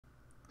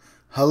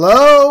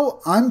Hello,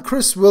 I'm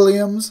Chris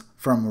Williams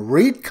from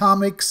Read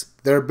Comics,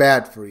 They're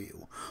Bad For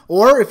You.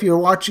 Or if you're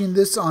watching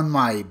this on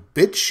my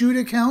BitChute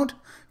account,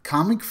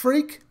 Comic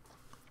Freak.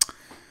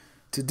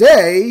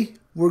 Today,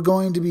 we're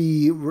going to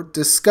be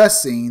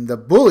discussing the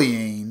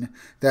bullying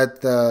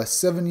that the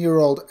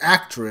 7-year-old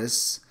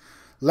actress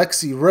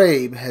Lexi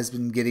Rabe has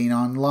been getting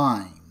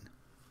online.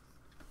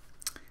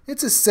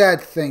 It's a sad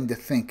thing to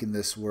think in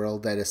this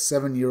world that a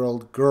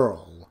 7-year-old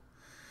girl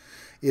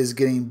is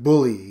getting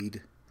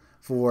bullied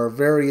for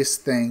various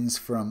things,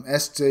 from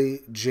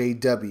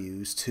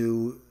SJWs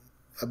to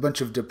a bunch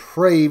of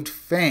depraved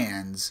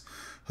fans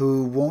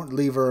who won't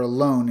leave her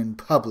alone in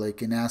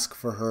public and ask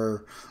for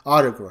her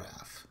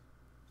autograph.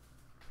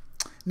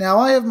 Now,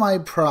 I have my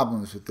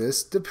problems with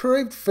this.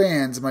 Depraved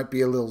fans might be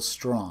a little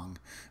strong.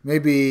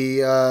 Maybe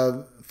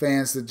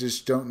fans that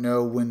just don't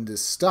know when to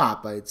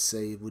stop, I'd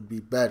say, would be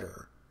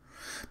better.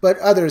 But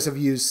others have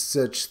used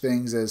such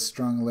things as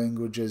strong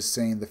language as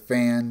saying the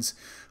fans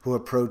who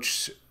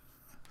approach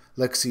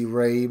Lexi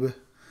Rabe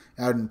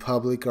out in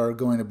public are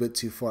going a bit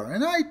too far.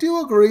 And I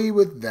do agree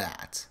with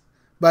that.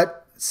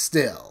 But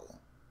still,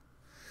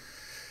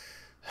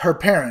 her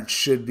parents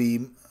should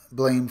be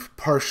blamed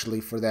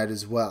partially for that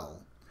as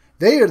well.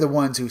 They are the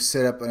ones who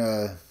set up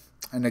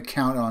an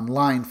account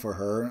online for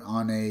her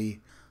on a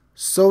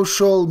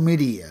social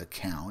media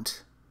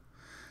account.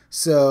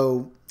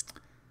 So,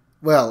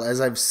 well,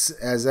 as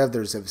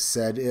others have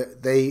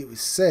said, they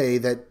say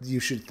that you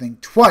should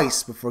think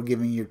twice before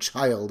giving your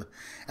child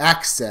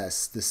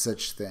access to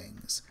such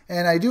things.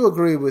 And I do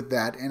agree with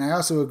that, and I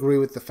also agree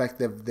with the fact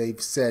that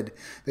they've said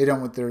they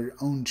don't want their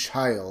own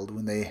child,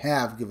 when they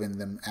have given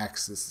them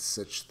access to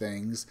such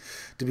things,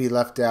 to be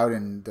left out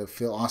and to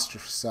feel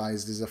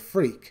ostracized as a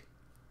freak.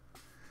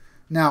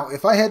 Now,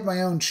 if I had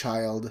my own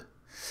child,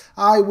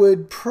 I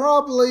would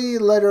probably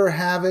let her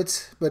have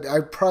it, but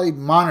I'd probably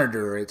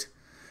monitor it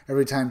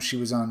every time she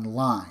was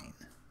online.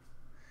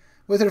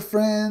 With her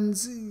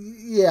friends,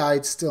 yeah,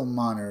 I'd still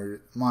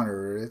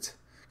monitor it,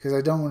 because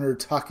I don't want her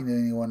talking to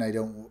anyone I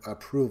don't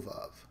approve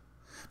of.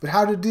 But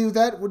how to do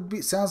that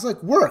sounds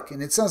like work,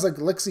 and it sounds like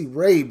Lexi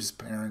Rabe's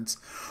parents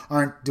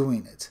aren't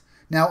doing it.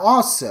 Now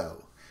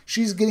also,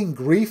 she's getting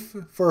grief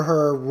for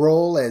her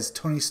role as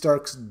Tony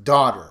Stark's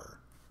daughter.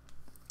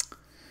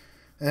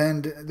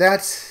 And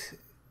that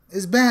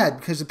is bad,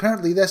 because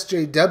apparently the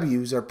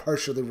SJWs are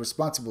partially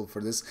responsible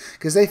for this,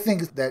 because they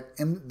think that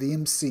the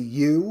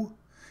MCU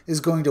is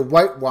going to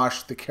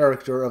whitewash the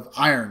character of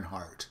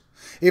Ironheart.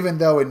 Even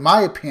though, in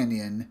my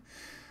opinion,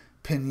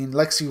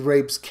 Lexi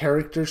Rabe's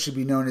character should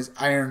be known as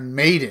Iron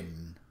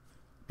Maiden.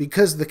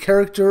 Because the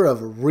character of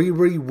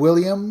Riri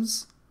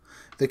Williams,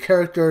 the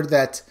character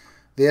that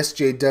the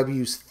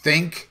SJWs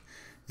think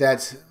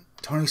that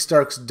Tony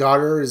Stark's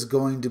daughter is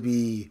going to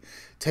be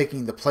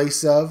taking the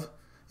place of,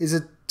 is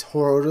a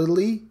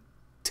totally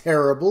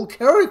terrible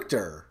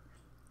character.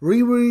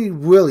 Riri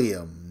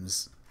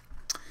Williams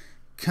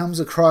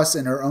comes across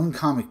in her own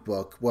comic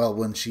book, well,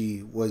 when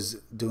she was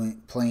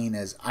playing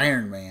as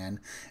Iron Man,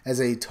 as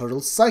a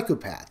total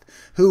psychopath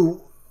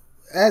who,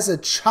 as a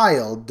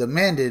child,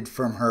 demanded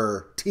from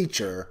her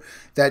teacher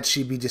that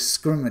she be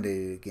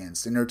discriminated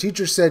against. And her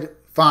teacher said,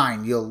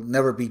 "Fine, you'll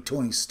never be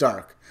Tony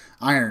Stark,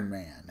 Iron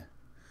Man."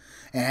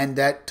 And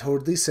that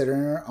totally set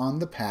her on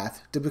the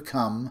path to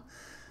become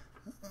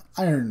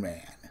Iron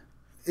Man.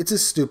 It's a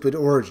stupid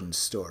origin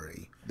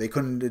story. They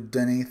couldn't have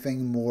done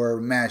anything more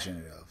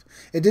imaginative.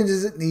 It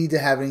doesn't need to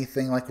have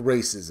anything like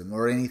racism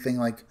or anything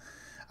like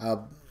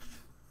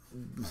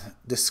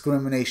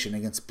discrimination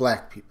against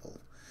black people.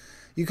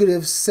 You could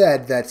have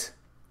said that,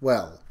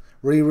 well,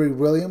 Riri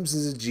Williams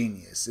is a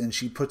genius and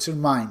she puts her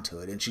mind to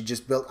it and she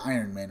just built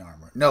Iron Man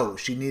armor. No,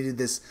 she needed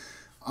this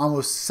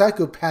almost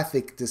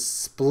psychopathic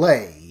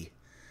display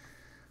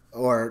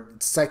or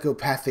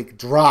psychopathic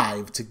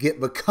drive to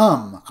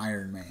become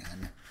Iron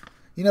Man.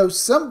 You know,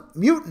 some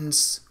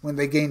mutants, when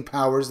they gain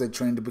powers, they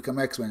train to become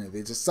X-Men.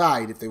 They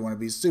decide if they want to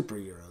be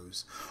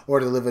superheroes or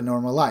to live a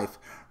normal life.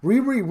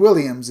 Riri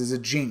Williams is a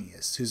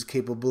genius who's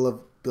capable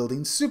of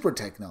building super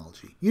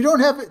technology. You don't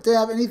have to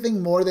have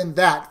anything more than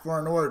that for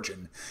an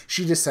origin.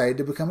 She decided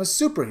to become a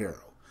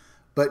superhero.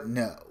 But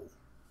no.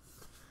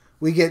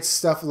 We get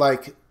stuff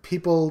like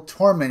people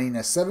tormenting a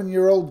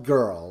 7-year-old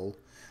girl,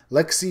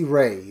 Lexi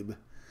Rabe,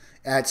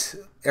 at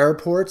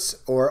airports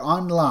or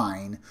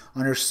online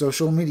on her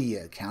social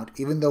media account,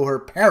 even though her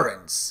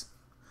parents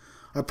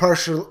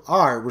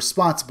are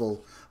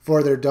responsible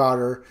for their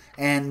daughter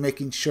and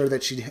making sure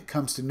that she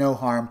comes to no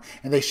harm,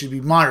 and they should be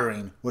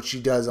monitoring what she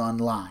does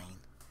online.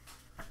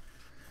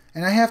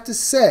 And I have to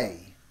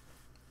say,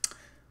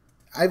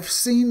 I've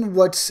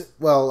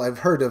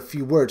heard a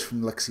few words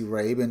from Lexi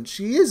Rabe, and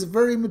she is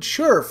very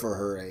mature for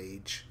her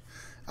age.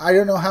 I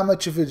don't know how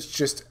much of it's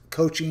just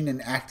coaching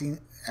and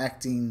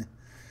acting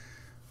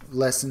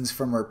lessons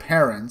from her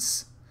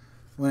parents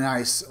when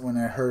I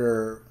heard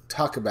her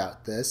talk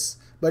about this,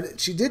 but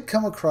she did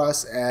come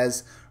across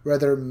as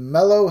rather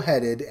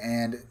mellow-headed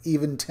and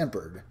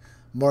even-tempered,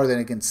 more than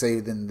I can say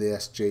than the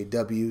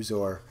SJWs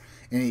or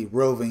any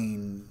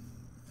roving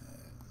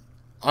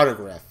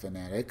autograph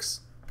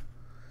fanatics.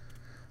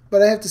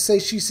 But I have to say,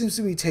 she seems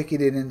to be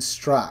taking it in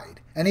stride.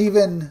 And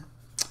even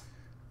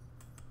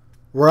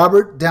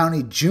Robert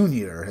Downey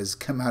Jr. has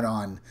come out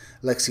on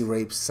Lexi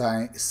Rabe's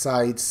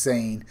side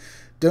saying,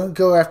 don't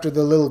go after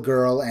the little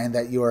girl, and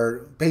that you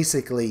are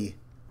basically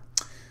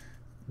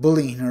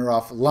bullying her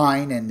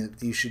offline and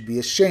that you should be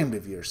ashamed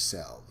of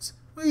yourselves.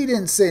 Well, he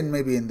didn't say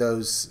maybe in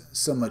those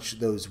so much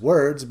those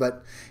words,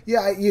 but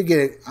yeah, you get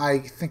it. I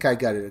think I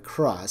got it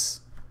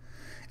across.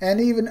 And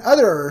even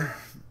other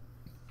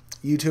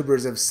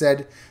YouTubers have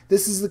said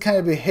this is the kind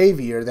of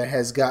behavior that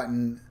has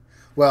gotten,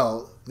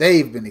 well,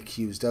 they've been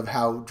accused of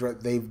how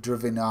they've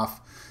driven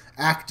off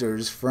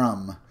actors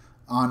from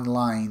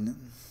online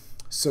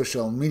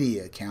social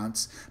media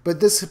accounts.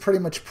 But this pretty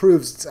much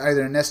proves it's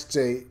either an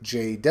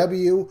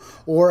SJW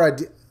or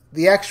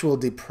the actual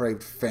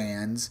depraved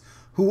fans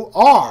who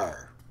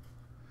are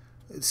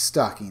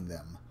stalking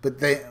them. But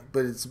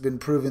it's been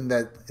proven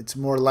that it's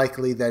more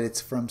likely that it's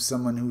from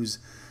someone who's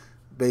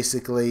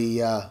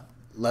basically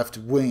left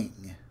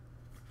wing.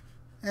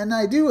 And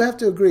I do have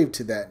to agree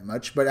to that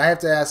much, but I have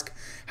to ask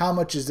how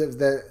much is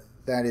that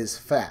is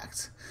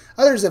fact.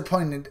 Others have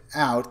pointed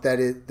out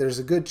that there's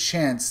a good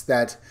chance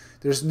that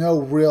there's no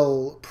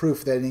real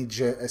proof that any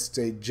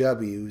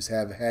SJWs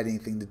have had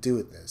anything to do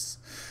with this.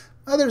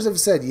 Others have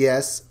said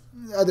yes,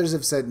 others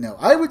have said no.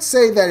 I would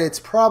say that it's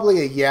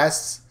probably a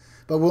yes,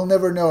 but we'll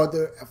never know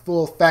the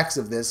full facts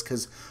of this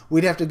because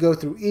we'd have to go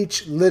through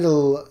each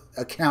little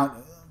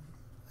account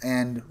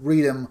and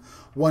read them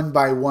one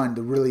by one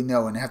to really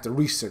know and have to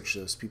research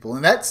those people.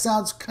 And that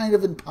sounds kind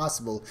of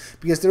impossible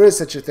because there is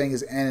such a thing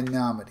as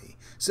anonymity.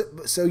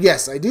 So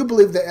yes, I do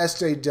believe that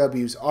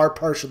SJWs are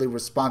partially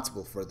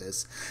responsible for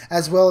this,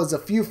 as well as a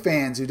few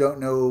fans who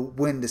don't know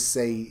when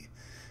to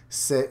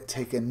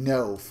take a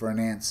no for an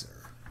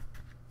answer.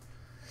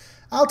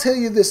 I'll tell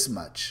you this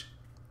much.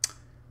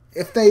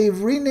 If they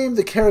rename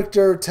the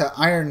character to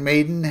Iron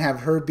Maiden,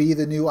 have her be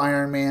the new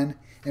Iron Man,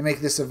 and make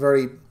this a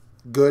very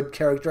good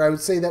character, I would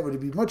say that would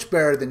be much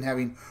better than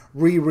having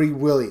Riri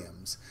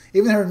Williams.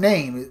 Even her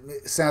name,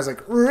 it sounds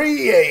like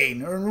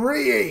Rian,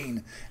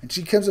 and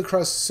she comes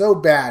across so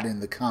bad in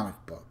the comic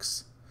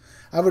books.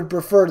 I would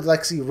prefer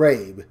Lexi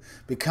Rabe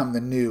become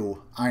the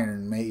new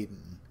Iron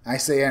Maiden. I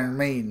say Iron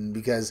Maiden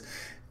because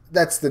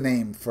that's the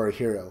name for a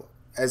hero.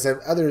 As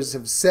others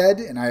have said,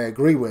 and I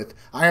agree with,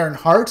 Iron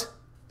Heart,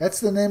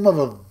 that's the name of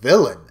a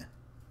villain,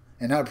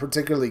 and not a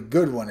particularly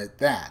good one at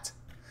that.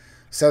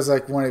 Sounds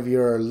like one of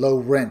your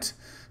low-rent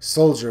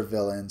soldier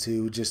villains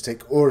who just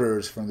take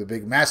orders from the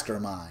big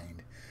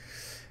mastermind.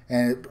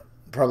 And it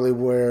probably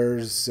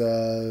wears,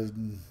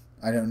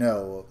 I don't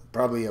know,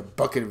 probably a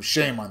bucket of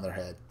shame on their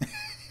head.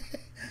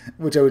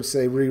 Which I would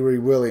say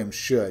Riri Williams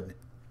should.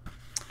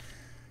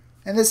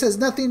 And this has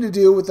nothing to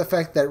do with the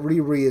fact that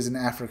Riri is an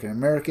African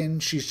American.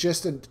 She's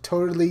just a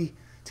totally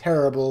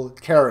terrible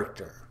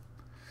character.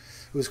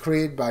 It was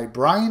created by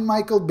Brian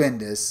Michael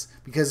Bendis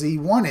because he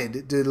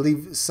wanted to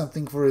leave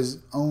something for his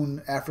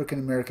own African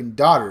American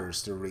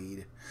daughters to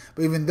read.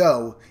 But even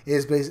though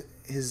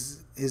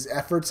his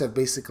efforts have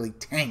basically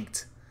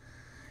tanked,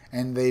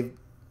 and they've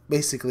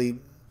basically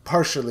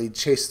partially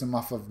chased him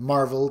off of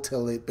Marvel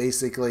till it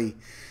basically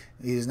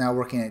he's now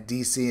working at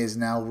DC, is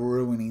now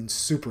ruining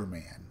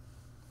Superman.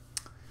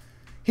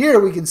 Here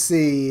we can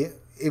see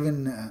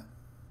even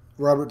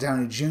Robert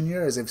Downey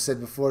Jr., as I've said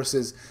before,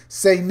 says,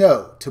 say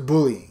no to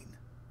bullying.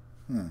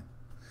 And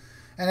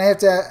I have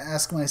to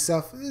ask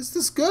myself, is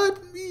this good?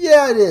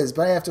 Yeah, it is,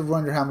 but I have to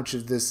wonder how much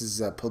of this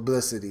is a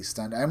publicity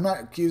stunt. I'm not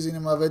accusing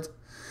him of it.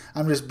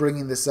 I'm just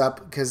bringing this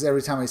up because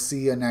every time I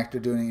see an actor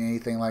doing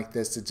anything like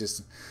this, it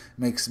just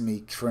makes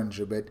me cringe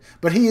a bit.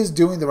 But he is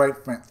doing the right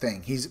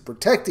thing. He's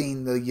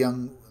protecting the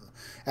young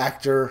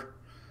actor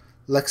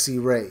Lexi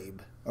Rabe,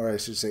 or I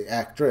should say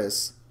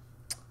actress.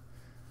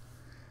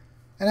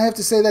 And I have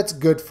to say that's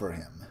good for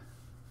him.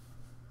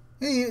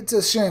 It's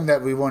a shame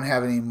that we won't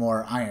have any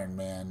more Iron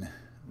Man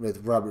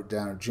with Robert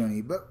Downey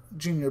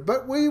Jr.,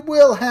 but we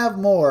will have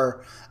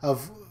more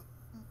of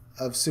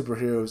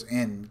superheroes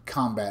in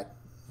combat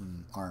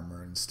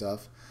armor and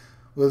stuff.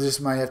 We'll just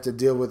might have to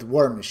deal with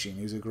War Machine,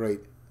 who's a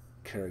great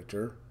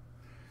character.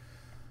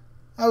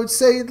 I would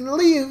say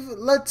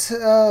let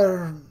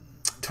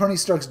Tony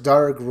Stark's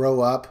daughter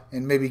grow up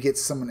and maybe get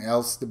someone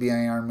else to be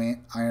Iron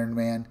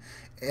Man.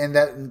 And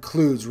that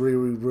includes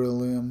Riri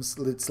Williams.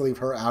 Let's leave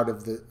her out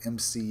of the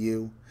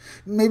MCU.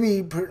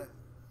 Maybe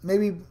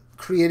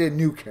create a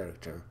new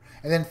character,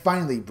 and then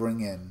finally bring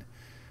in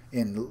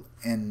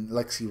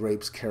Lexi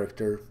Rabe's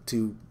character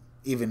to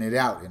even it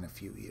out in a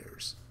few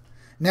years.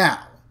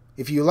 Now,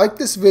 if you like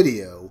this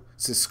video,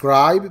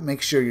 subscribe.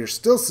 Make sure you're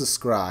still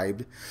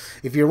subscribed.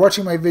 If you're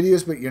watching my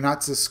videos but you're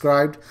not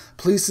subscribed,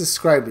 please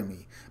subscribe to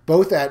me.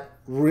 Both at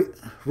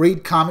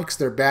Read Comics,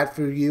 They're Bad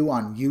For You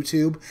on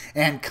YouTube,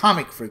 and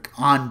Comic Freak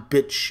on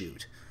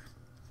BitChute.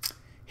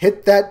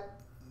 Hit that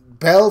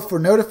bell for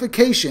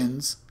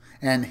notifications,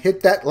 and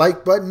hit that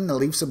like button and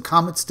leave some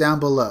comments down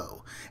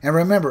below. And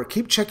remember,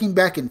 keep checking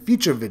back in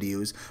future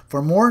videos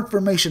for more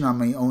information on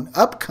my own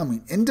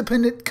upcoming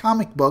independent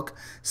comic book,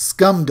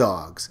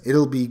 Scumdogs.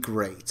 It'll be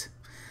great.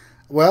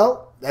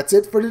 Well, that's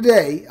it for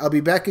today. I'll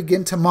be back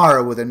again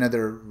tomorrow with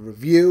another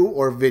review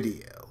or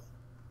video.